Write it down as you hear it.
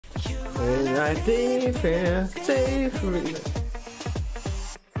right there, safely.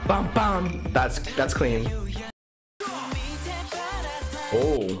 Bam bam. That's clean.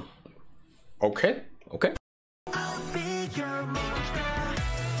 Oh. Okay. Okay.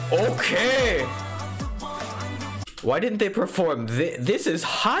 Okay. Why didn't they perform? This is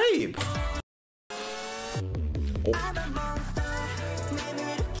hype. Oh.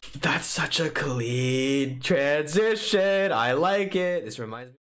 That's such a clean transition. I like it. This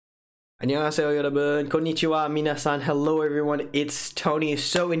reminds me. 안녕하세요 여러분, konnichiwa, minasan, hello everyone, it's Tony.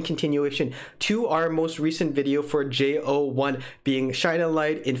 So in continuation to our most recent video for JO1 being Shine a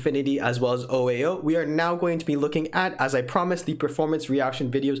Light, Infinity, as well as OAO, we are now going to be looking at, as I promised, the performance reaction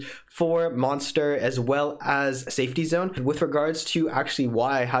videos for Monstar as well as Safety Zone. With regards to actually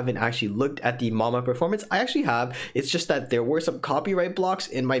why I haven't actually looked at the Mama performance, I actually have. It's just that there were some copyright blocks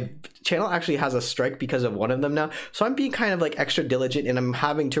and my channel actually has a strike because of one of them now. So I'm being kind of like extra diligent and I'm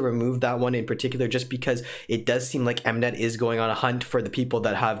having to remove that one in particular just because it does seem like Mnet is going on a hunt for the people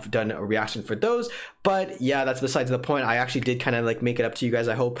that have done a reaction for those. But yeah, that's besides the point. I actually did kind of like make it up to you guys,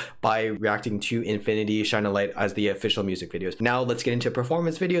 I hope, by reacting to Infinity, Shine a Light as the official music videos. Now let's get into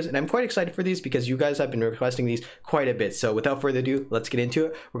performance videos, and I'm quite excited for these because you guys have been requesting these quite a bit. So without further ado, let's get into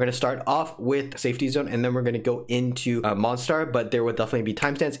it. We're going to start off with Safety Zone and then we're going to go into Monstar, but there will definitely be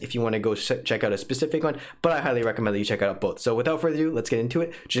timestamps if you want to go check out a specific one, but I highly recommend that you check out both. So without further ado, let's get into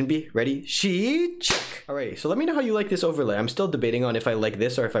it. Jinbi, ready, she, check. Alrighty, so let me know how you like this overlay. I'm still debating on if I like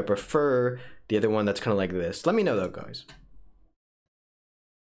this or if I prefer the other one that's kind of like this. Let me know though, guys.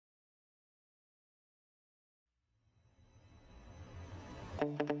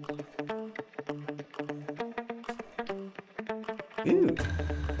 Ooh.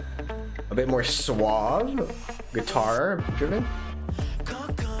 A bit more suave, guitar driven.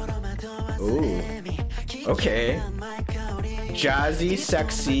 Ooh. Okay. Jazzy,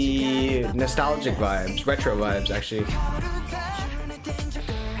 sexy, nostalgic vibes, retro vibes actually.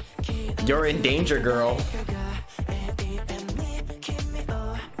 You're in danger, girl.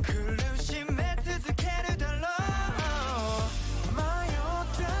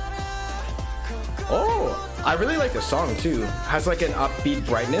 Oh, I really like the song too. Has like an upbeat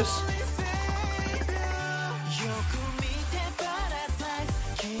brightness.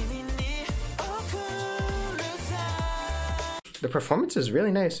 The performance is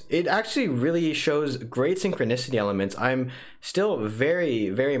really nice. It actually really shows great synchronicity elements. I'm still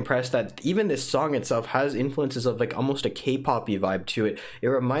very, very impressed that even this song itself has influences of like almost a K-pop-y vibe to it. It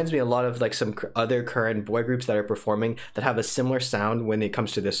reminds me a lot of like some other current boy groups that are performing that have a similar sound when it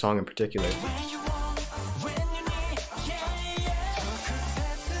comes to this song in particular.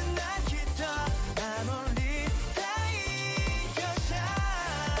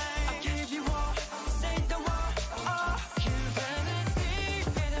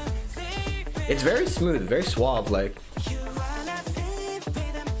 It's very smooth, very suave, like.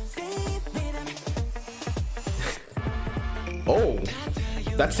 Oh,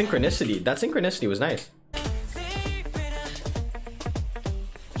 that synchronicity was nice.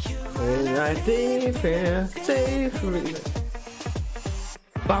 Right there, safely.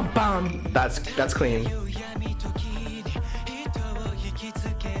 Bam bam. That's clean.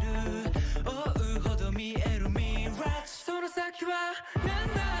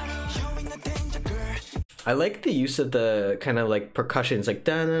 I like the use of the kind of like percussions, like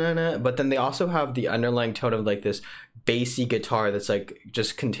da na na, but then they also have the underlying tone of like this bassy guitar that's like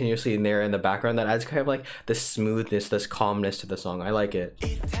just continuously in there in the background that adds kind of like this smoothness, this calmness to the song. I like it.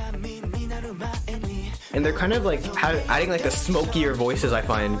 And they're kind of like adding like the smokier voices I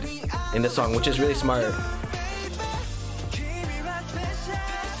find in the song, which is really smart.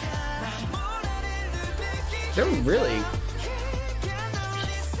 They're really...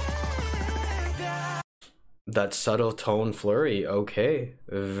 That subtle tone flurry, okay,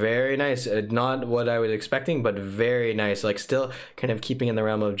 very nice. Not what I was expecting, but very nice. Like still kind of keeping in the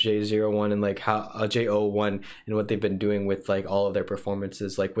realm of JO1 and like how JO1 and what they've been doing with like all of their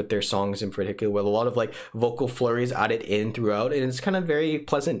performances, like with their songs in particular, with a lot of like vocal flurries added in throughout, and it's kind of very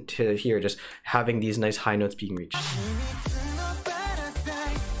pleasant to hear just having these nice high notes being reached.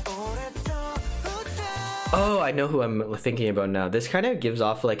 Oh, I know who I'm thinking about now. This kind of gives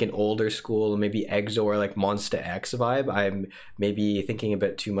off like an older school, maybe EXO or like Monsta X vibe. I'm maybe thinking a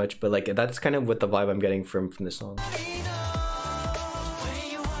bit too much, but like that's kind of what the vibe I'm getting from the song.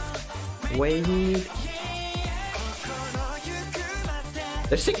 Wait.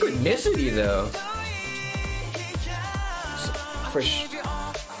 The synchronicity though. For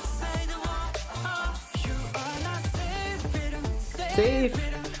safe.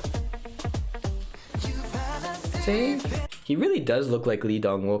 He really does look like Lee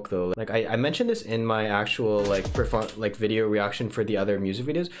Dong-wook though. Like I mentioned this in my actual like video reaction for the other music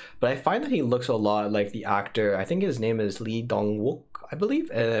videos, but I find that he looks a lot like the actor. I think his name is Lee Dong-wook, I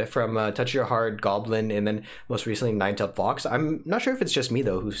believe, from Touch Your Heart, Goblin, and then most recently Nine-Tailed Fox. I'm not sure if it's just me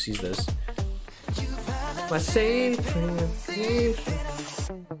though who sees this.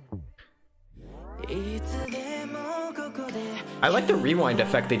 I like the rewind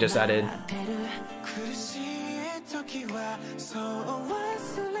effect they just added.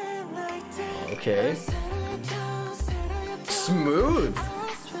 Okay. Smooth.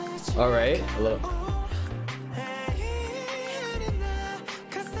 All right. A little.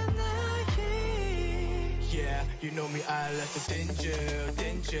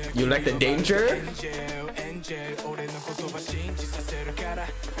 You like the danger?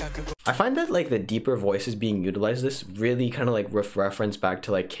 I find that like the deeper voices being utilized this really kind of like reference back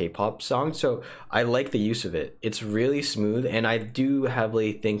to like K-pop songs, so I like the use of it. It's really smooth, and I do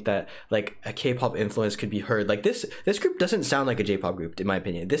heavily think that like a K-pop influence could be heard. Like this group doesn't sound like a J-pop group in my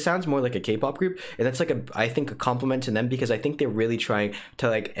opinion. This sounds more like a K-pop group, and that's like I think a compliment to them, because I think they're really trying to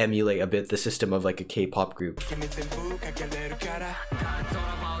like emulate a bit the system of like a K-pop group.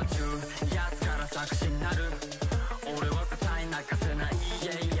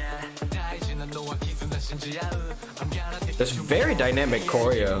 This very dynamic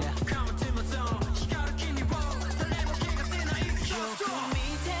choreo.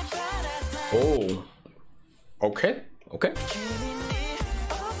 Oh, okay, okay.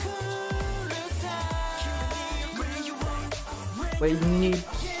 Wait, you need.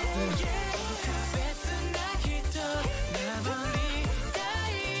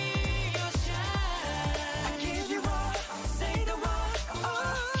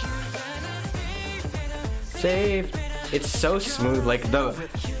 Saved. It's so smooth. Like the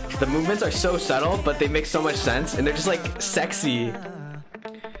movements are so subtle, but they make so much sense, and they're just like sexy.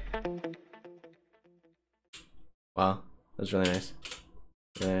 Wow, that's really nice.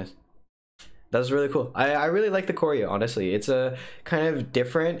 Really nice. That was really cool. I really like the choreo, honestly. It's a kind of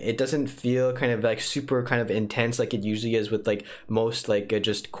different. It doesn't feel kind of like super kind of intense like it usually is with like most like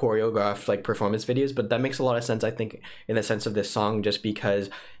just choreographed like performance videos, but that makes a lot of sense, I think, in the sense of this song, just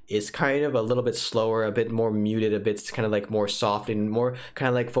because it's kind of a little bit slower, a bit more muted, a bit kind of like more soft and more kind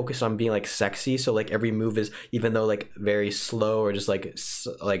of like focused on being like sexy. So like every move is, even though like very slow or just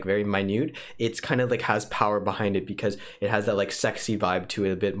like very minute, it's kind of like has power behind it because it has that like sexy vibe to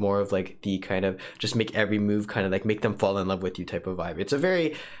it, a bit more of like the kind of just make every move kind of like make them fall in love with you type of vibe. It's a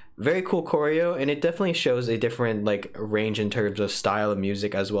very cool choreo, and it definitely shows a different like range in terms of style of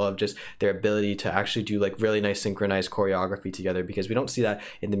music, as well as just their ability to actually do like really nice synchronized choreography together, because we don't see that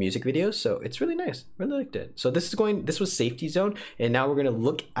in the music videos. So it's really nice. Really liked it. So this was Safety Zone, and now we're going to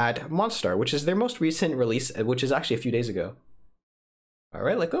look at Monstar, which is their most recent release, which is actually a few days ago. All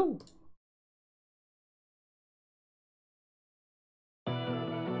right, let's go.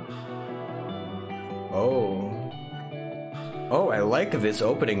 Oh, I like this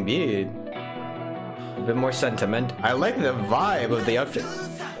opening beat. A bit more sentiment. I like the vibe of the outfit.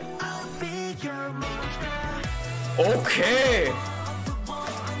 Okay.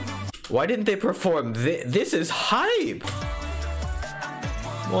 Why didn't they perform this? This is hype.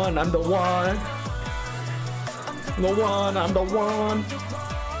 I'm the one. I'm the one.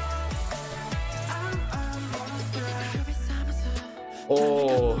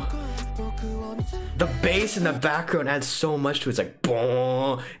 Oh. The bass in the background adds so much to it. It's like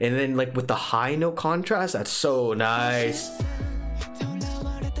boom, and then like with the high note contrast, that's so nice.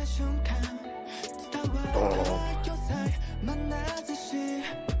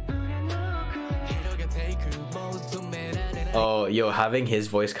 Oh, yo, having his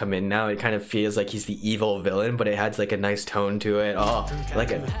voice come in now, it kind of feels like he's the evil villain, but it adds like a nice tone to it. Oh,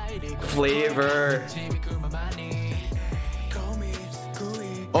 like a flavor.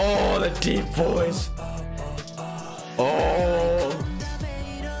 Oh, the deep voice. Oh.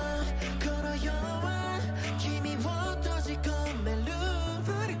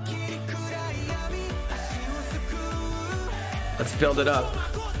 Let's build it up.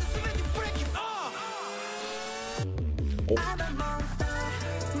 Oh.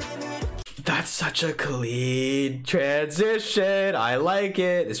 That's such a clean transition. I like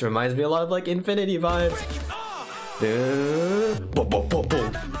it. This reminds me a lot of like Infinity vibes. Boom, boom, boom,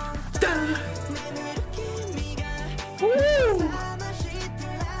 boom. Woo!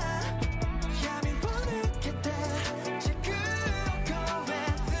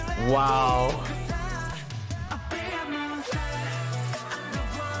 Wow.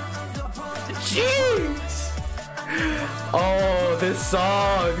 Jeez. Oh, this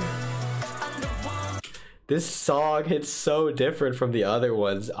song. This song hits so different from the other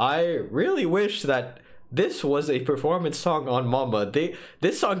ones. I really wish that this was a performance song on Mamba.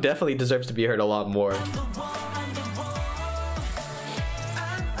 This song definitely deserves to be heard a lot more.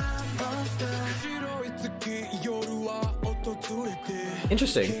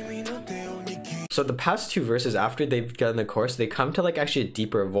 Interesting. So the past two verses after they've done the chorus, they come to like actually a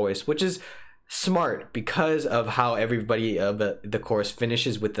deeper voice, which is smart because of how everybody the chorus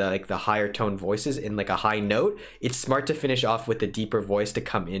finishes with the like the higher tone voices in like a high note. It's smart to finish off with the deeper voice to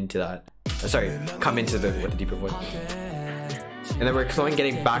come into that. Come into with the deeper voice. And then we're slowly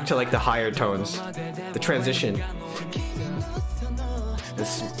getting back to like the higher tones, the transition.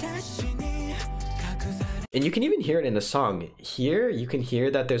 And you can even hear it in the song. Here you can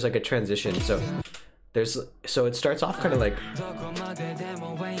hear that there's like a transition. So it starts off kind of like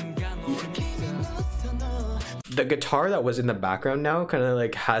the guitar that was in the background now kind of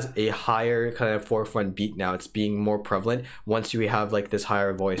like has a higher kind of forefront beat now. It's being more prevalent once you have like this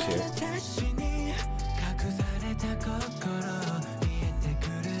higher voice here.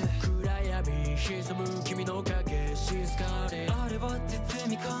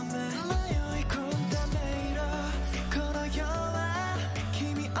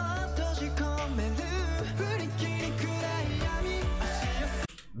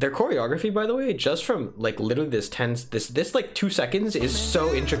 Their choreography, by the way, just from like literally this like 2 seconds is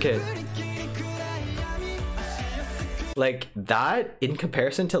so intricate. Like that in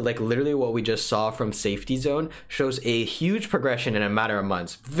comparison to like literally what we just saw from Safety Zone shows a huge progression in a matter of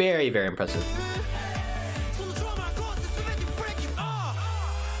months. Very, very impressive.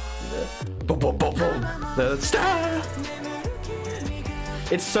 Boom, boom, boom, boom. The star.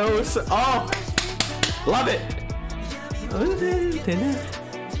 It's so oh, love it.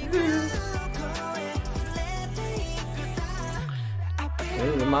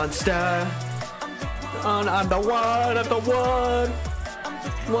 Monstar. I'm the one, I'm the one.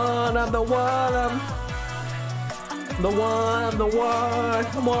 One, I'm the one, I'm the one, I'm the one,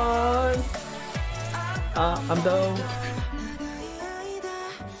 I'm one. I'm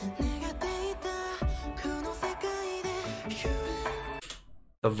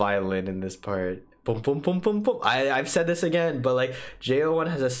the violin in this part. Boom, boom, boom, boom, boom. I've said this again, but like JO1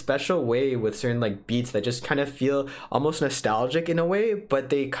 has a special way with certain like beats that just kind of feel almost nostalgic in a way,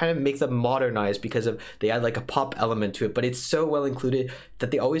 but they kind of make them modernized because of they add like a pop element to it, but it's so well included that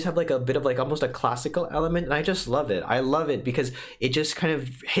they always have like a bit of like almost a classical element, and I just love it. I love it because it just kind of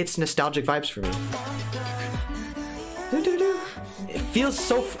hits nostalgic vibes for me. It feels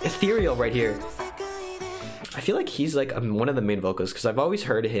so ethereal right here. I feel like he's like one of the main vocalists because I've always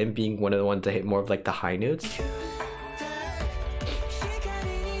heard him being one of the ones that hit more of like the high notes.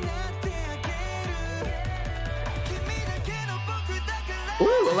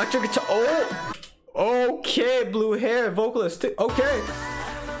 Ooh, electric guitar. Oh, okay, blue hair vocalist. Okay.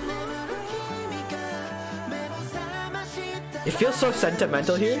 It feels so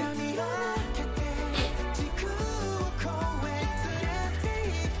sentimental here.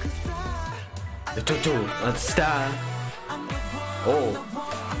 STAR.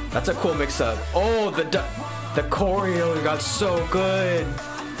 Oh, that's a cool mix-up. Oh, the choreo got so good.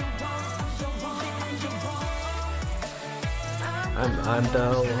 I'm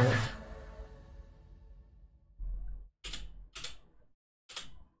the one.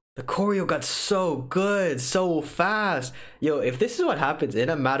 The choreo got so good, so fast. Yo, if this is what happens in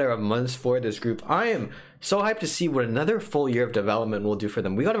a matter of months for this group, I am so hyped to see what another full year of development will do for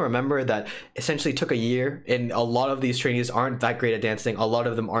them. We got to remember that essentially took a year, and a lot of these trainees aren't that great at dancing. A lot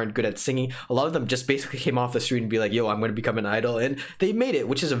of them aren't good at singing. A lot of them just basically came off the street and be like, yo, I'm going to become an idol. And they made it,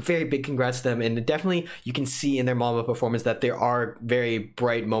 which is a very big congrats to them. And definitely you can see in their Mamba performance that there are very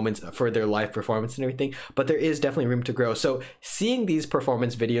bright moments for their live performance and everything, but there is definitely room to grow. So seeing these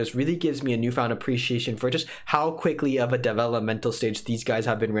performance videos really gives me a newfound appreciation for just how quickly of a developmental stage these guys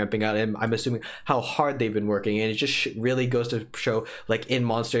have been ramping out, and I'm assuming how hard they've been working. And it just really goes to show, like in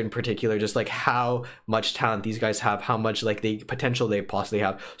Monstar in particular, just like how much talent these guys have, how much like the potential they possibly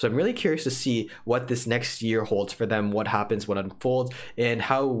have. So I'm really curious to see what this next year holds for them, what happens, what unfolds, and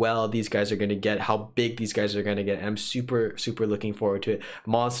how well these guys are going to get, how big these guys are going to get. And I'm super looking forward to it.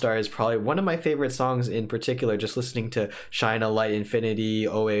 Monstar is probably one of my favorite songs in particular, just listening to Shine a Light, Infinity,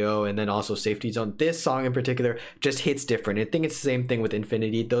 OAO, and then also Safety Zone. This song in particular just hits different. I think it's the same thing with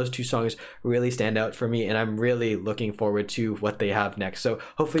Infinity. Those two songs really stand out for me. journey, and I'm really looking forward to what they have next. So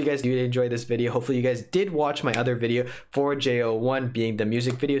hopefully you guys did enjoy this video. Hopefully you guys did watch my other video for JO1 being the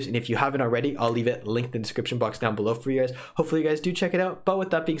music videos, and if you haven't already, I'll leave it linked in the description box down below for you guys. Hopefully you guys do check it out. But with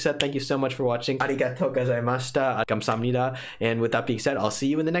that being said, thank you so much for watching. Arigatou gozaimashita. Kamsahamnida. And with that being said, I'll see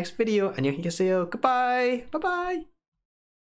you in the next video. 안녕히 계세요. Goodbye. Bye bye.